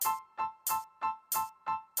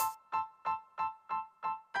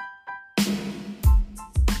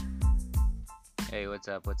Hey, what's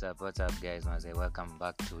up, guys? Welcome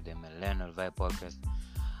back to the Millennial Vibe Podcast.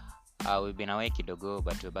 We've been away kidogo,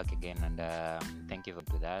 but we're back again, and thank you for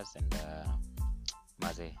with us. And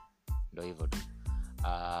ndo hivyo tu.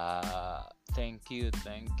 Thank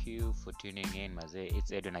you for tuning in, maze.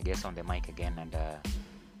 It's Edwin, I guess, on the mic again, and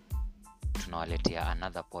tunawaletea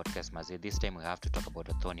another podcast, maze. This time we have to talk about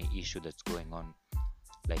a thorny issue that's going on.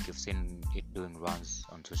 Like you've seen it doing rounds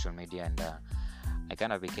on social media, and I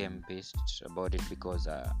kind of became pissed about it because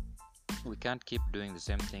we can't keep doing the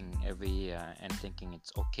same thing every year and thinking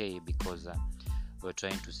it's okay because we're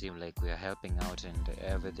trying to seem like we are helping out and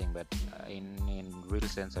everything, but in real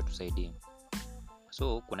sense hatusaidii.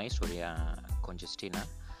 So kuna history ya Conjestina,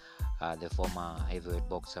 the former heavyweight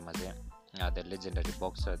boxer, the legendary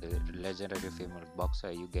boxer, the legendary female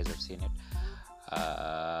boxer. You guys have seen it.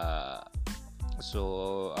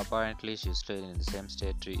 So apparently she's still in the same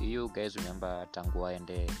state. You guys remember tangu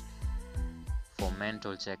aende for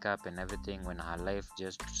mental checkup and everything when her life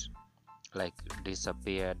just like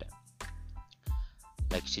disappeared,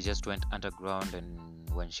 like she just went underground, and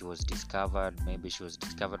when she was discovered, maybe she was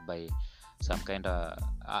discovered by some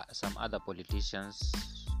other politicians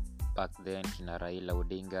back then, kina Raila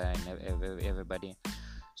Odinga and everybody.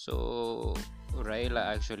 So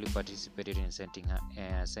Raila actually participated in sending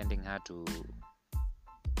her to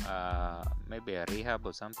maybe a rehab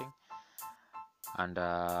or something, and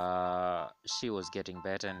she was getting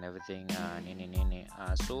better and everything,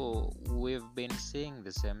 so we've been seeing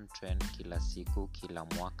the same trend kila siku kila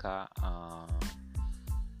mwaka.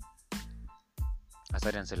 A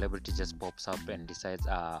certain celebrity just pops up and decides,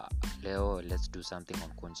 Leo, let's do something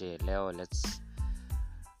on Konje. Leo, let's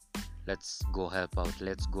go help out,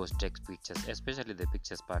 let's go take pictures, especially the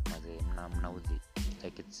pictures part, mnaudhi.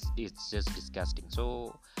 Like it's just disgusting.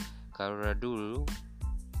 So Karadul,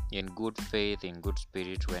 in good faith, in good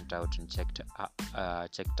spirit, went out and checked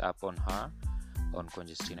up on her, on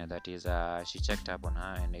Conjestina, that is. She checked up on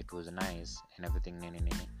her and it was nice and everything,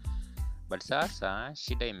 but sasa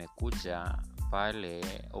shida imekuja pale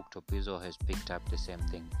Octopizzo has picked up the same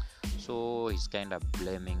thing. So he's kind of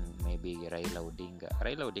blaming maybe Raila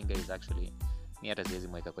Odinga is actually, me hata siwezi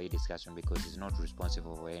mweka kwa hii discussion because he's not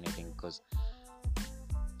responsible for anything, because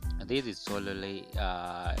this is solely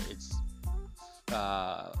it's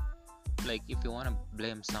like if you want to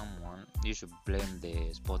blame someone, you should blame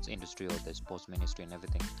the sports industry or the sports ministry and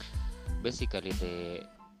everything. Basically, the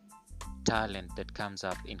talent that comes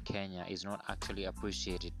up in Kenya is not actually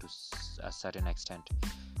appreciated to a certain extent,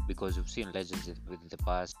 because we've seen legends in the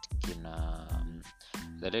past.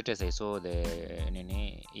 The latest I saw, the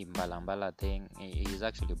Imbalambala thing, he's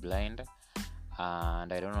actually blind,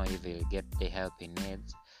 and I don't know if he'll get the help he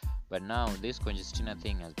needs. But now this Conjestina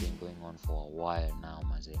thing has been going on for a while now,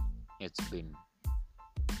 maze. It's been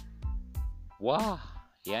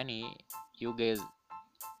yani you guys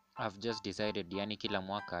have just decided, yani kila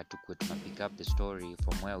mwaka tuna pick up the story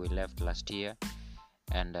from where we left last year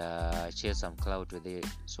and share some clout with it.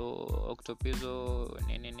 So Octopizzo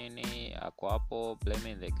ako hapo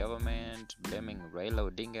blaming the government, blaming Raila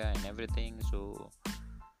Odinga and everything. So I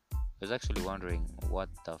was actually wondering, what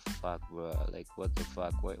the fuck, bro? Like, what the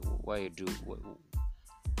fuck? Why you do?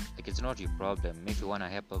 Like, it's not your problem. If you wanna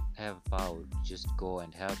help out, just go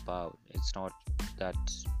and help out. It's not that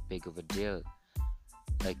big of a deal.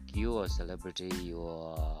 Like, you are a celebrity, you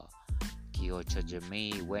are kioo cha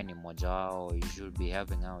jamii, we ni mmoja wao. You should be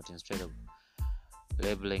helping out instead of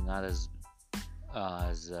labeling others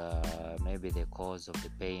as maybe the cause of the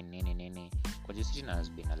pain. Conjestina has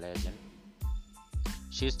been a legend.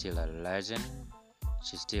 She's still a legend.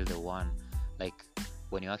 She's still the one. Like,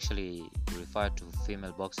 when you actually refer to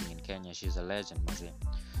female boxing in Kenya, she's a legend, maze.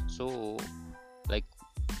 So, like,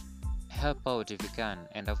 help out if you can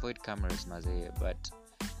and avoid cameras, maze. But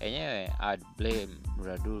anyway, I'd blame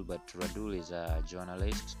Radul, but Radul is a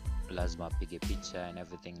journalist. Lazima apige picha and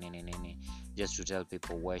everything, just to tell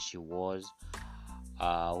people where she was,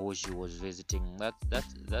 who she was visiting.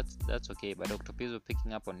 That's okay. But Octopizzo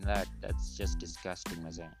picking up on that's just disgusting,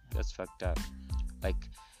 maze. That's fucked up. Like,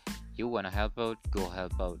 you wanna help out, go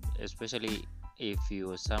help out. Especially if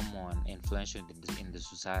you're someone influential in the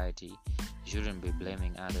society, you shouldn't be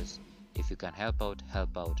blaming others. If you can help out,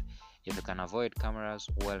 help out. If you can avoid cameras,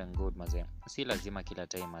 well and good, maze. Si lazima kila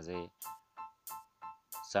time, maze,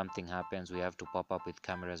 something happens, we have to pop up with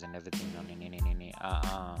cameras and everything.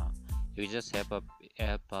 You just help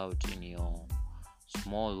out in your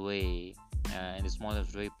small way, in the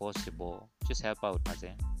smallest way possible. Just help out,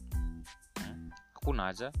 maze. Hakuna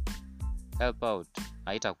haja, help out,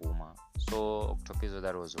 haitakuuma. So Octopizzo,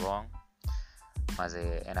 that was wrong,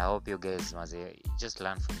 maze, and I hope you guys, maze, just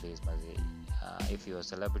learn from this, maze. If you're a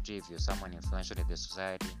celebrity, if you're someone influential in the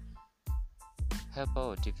society, help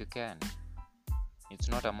out if you can. It's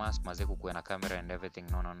not a must maze kukuwe na camera and everything.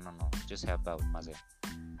 No, just help out maze.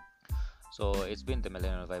 So it's been the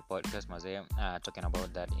Millennial Vibe podcast maze, talking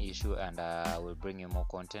about that issue, and we'll bring you more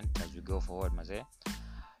content as we go forward maze.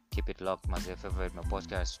 Keep it locked maze. Favorite my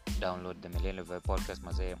podcast, download the Millennial Vibe podcast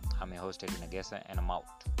maze. I'm your host Edwin Agesa, and I'm out.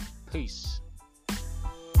 Peace.